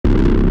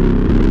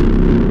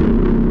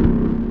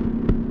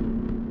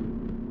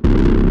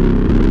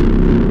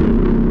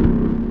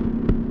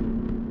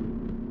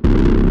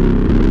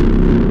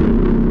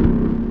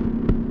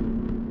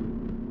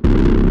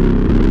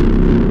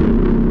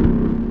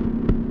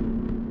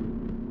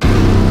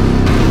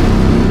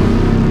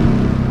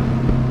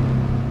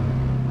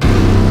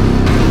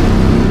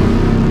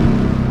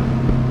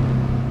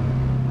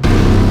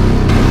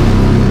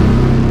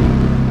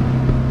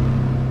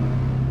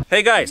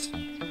Hey guys,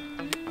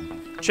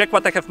 check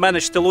what I have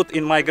managed to loot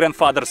in my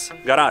grandfather's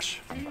garage.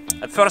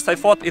 At first I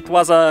thought it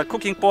was a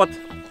cooking pot,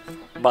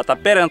 but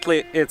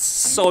apparently it's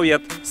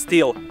Soviet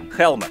steel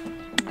helmet.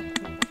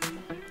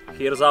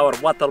 Here's our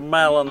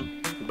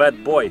watermelon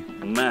bad boy,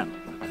 man.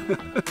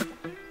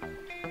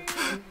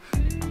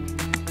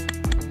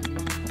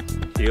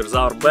 Here's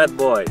our bad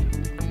boy,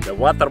 the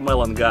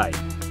watermelon guy.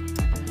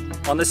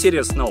 On a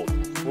serious note,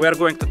 we are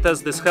going to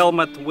test this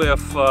helmet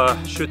with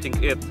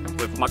shooting it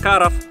with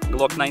Makarov,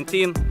 Glock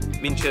 19,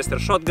 Winchester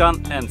shotgun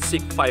and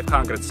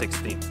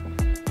SSh-40.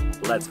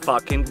 Let's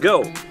fucking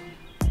go!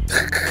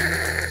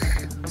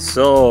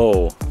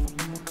 So,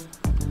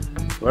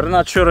 we're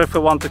not sure if we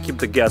want to keep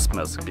the gas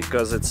mask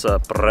because it's a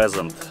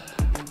present.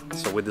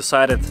 So we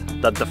decided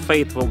that the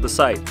fate will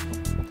decide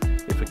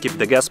if we keep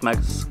the gas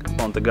mask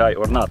on the guy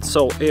or not.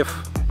 So if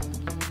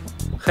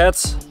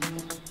heads,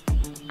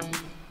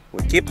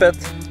 we keep it.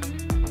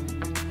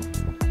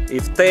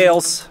 If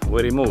tails,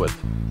 we remove it.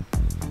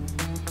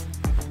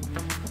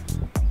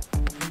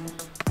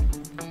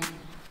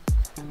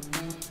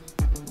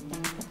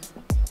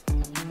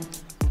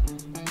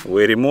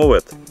 We remove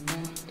it.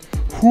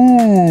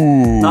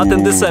 Ooh. Not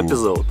in this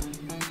episode.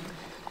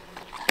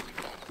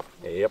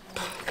 Yep.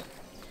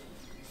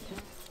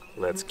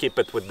 Let's keep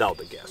it without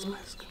the gas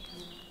mask.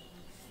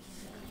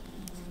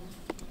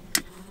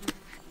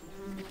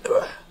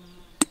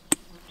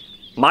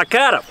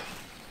 Makarov!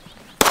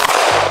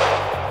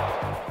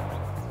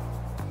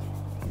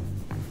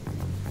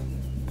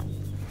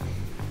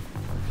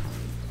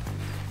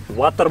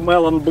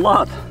 Watermelon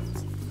blood.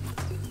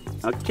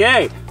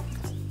 Okay.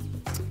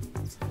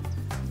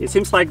 It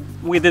seems like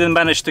we didn't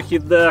manage to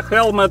hit the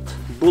helmet.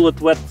 Bullet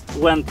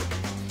went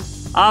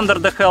under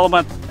the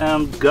helmet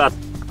and got...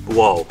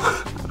 Whoa,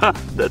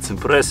 that's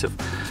impressive.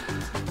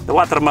 The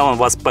watermelon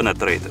was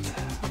penetrated,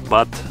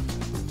 but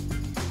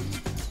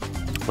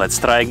let's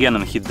try again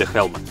and hit the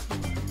helmet.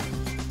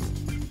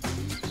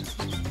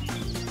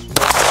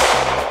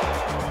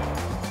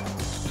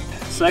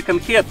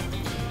 Second hit.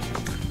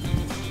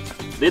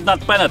 Did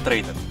not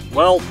penetrate it.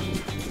 Well,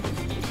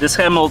 this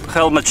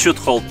helmet should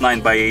hold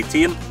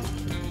 9x18.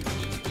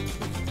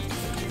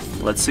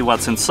 Let's see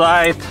what's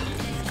inside.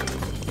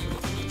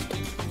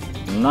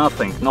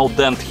 Nothing, no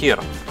dent here.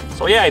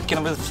 So yeah, it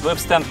can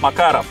withstand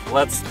Makarov.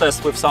 Let's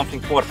test with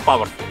something more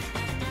powerful.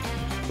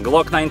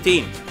 Glock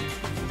 19.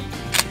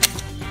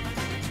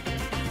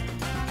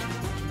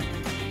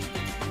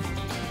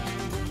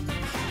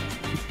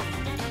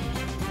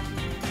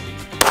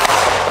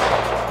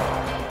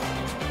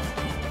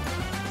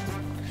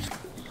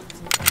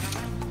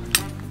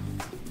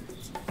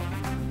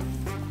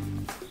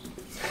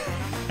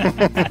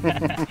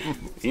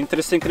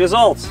 Interesting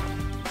results.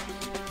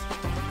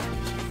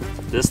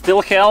 The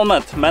steel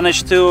helmet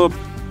managed to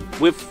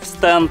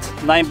withstand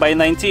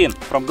 9x19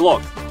 from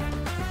Glock.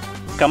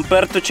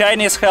 Compared to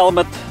Chinese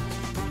helmet,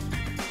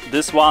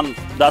 this one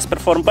does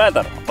perform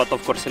better, but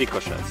of course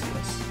ricochets,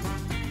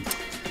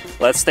 yes.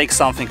 Let's take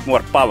something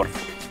more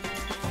powerful.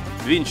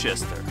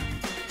 Winchester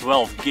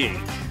 12 gauge.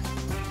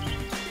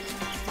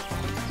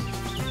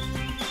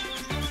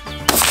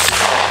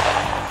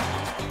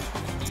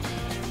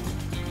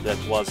 That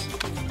was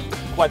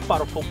quite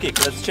powerful kick.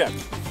 Let's check.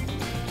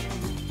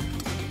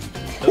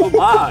 Oh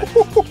my!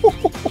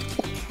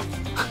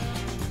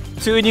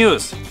 Two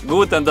news,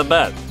 good and the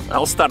bad.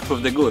 I'll start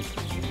with the good.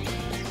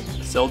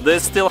 So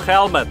this steel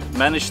helmet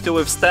managed to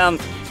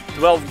withstand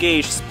 12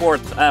 gauge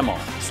sport ammo,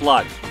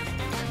 slug.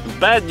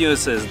 Bad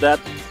news is that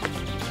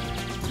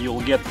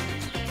you'll get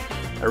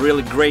a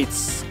really great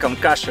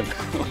concussion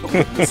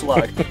with the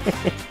slug.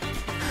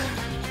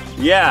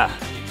 Yeah.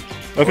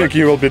 I think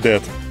you will be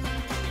dead.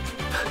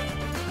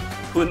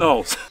 Who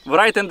knows?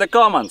 Write in the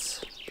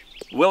comments,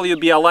 will you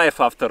be alive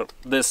after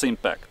this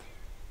impact?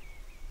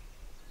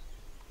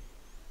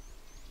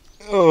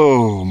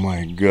 Oh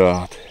my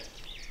god.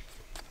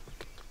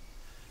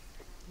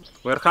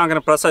 We're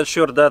 100%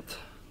 sure that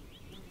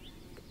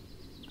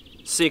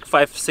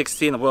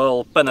SSh-40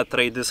 will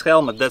penetrate this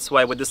helmet. That's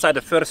why we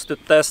decided first to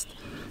test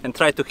and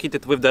try to hit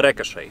it with the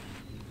ricochet.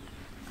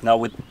 Now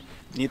we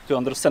need to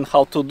understand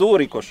how to do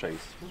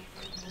ricochets.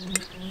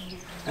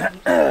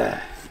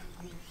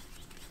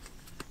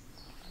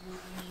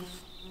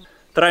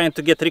 Trying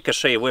to get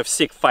ricochet with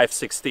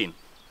SSh-40.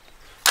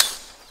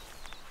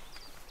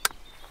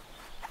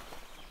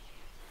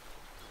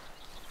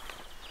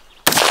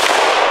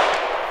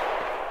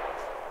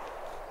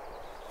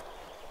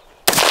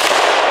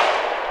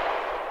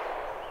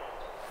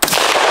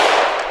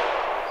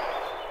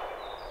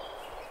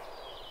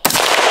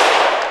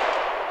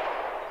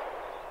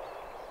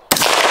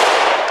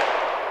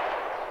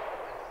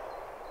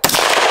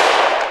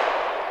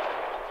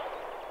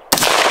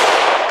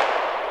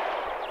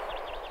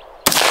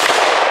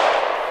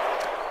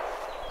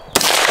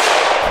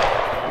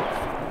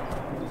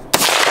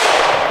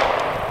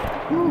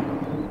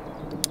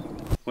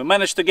 We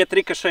managed to get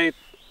ricochet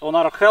on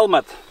our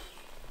helmet,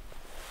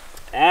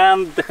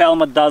 and the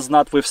helmet does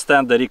not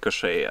withstand the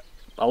ricochet.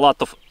 A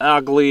lot of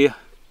ugly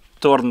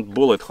torn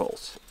bullet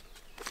holes.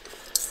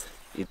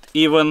 It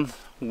even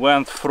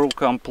went through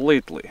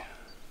completely.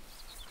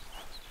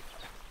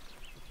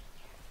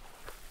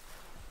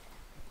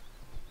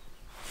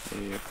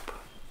 Yep.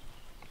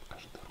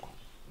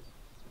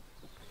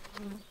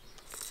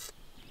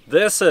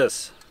 This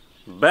is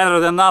better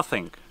than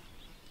nothing,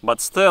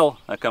 but still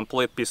a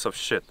complete piece of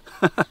shit.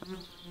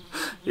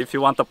 If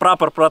you want a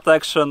proper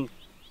protection,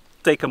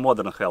 take a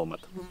modern helmet.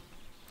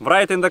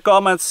 Write in the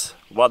comments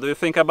what do you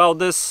think about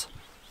this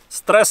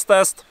stress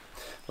test.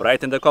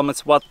 Write in the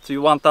comments what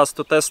you want us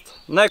to test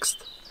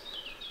next.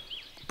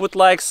 Put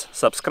likes,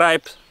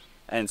 subscribe,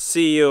 and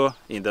see you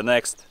in the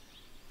next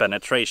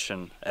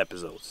penetration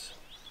episodes.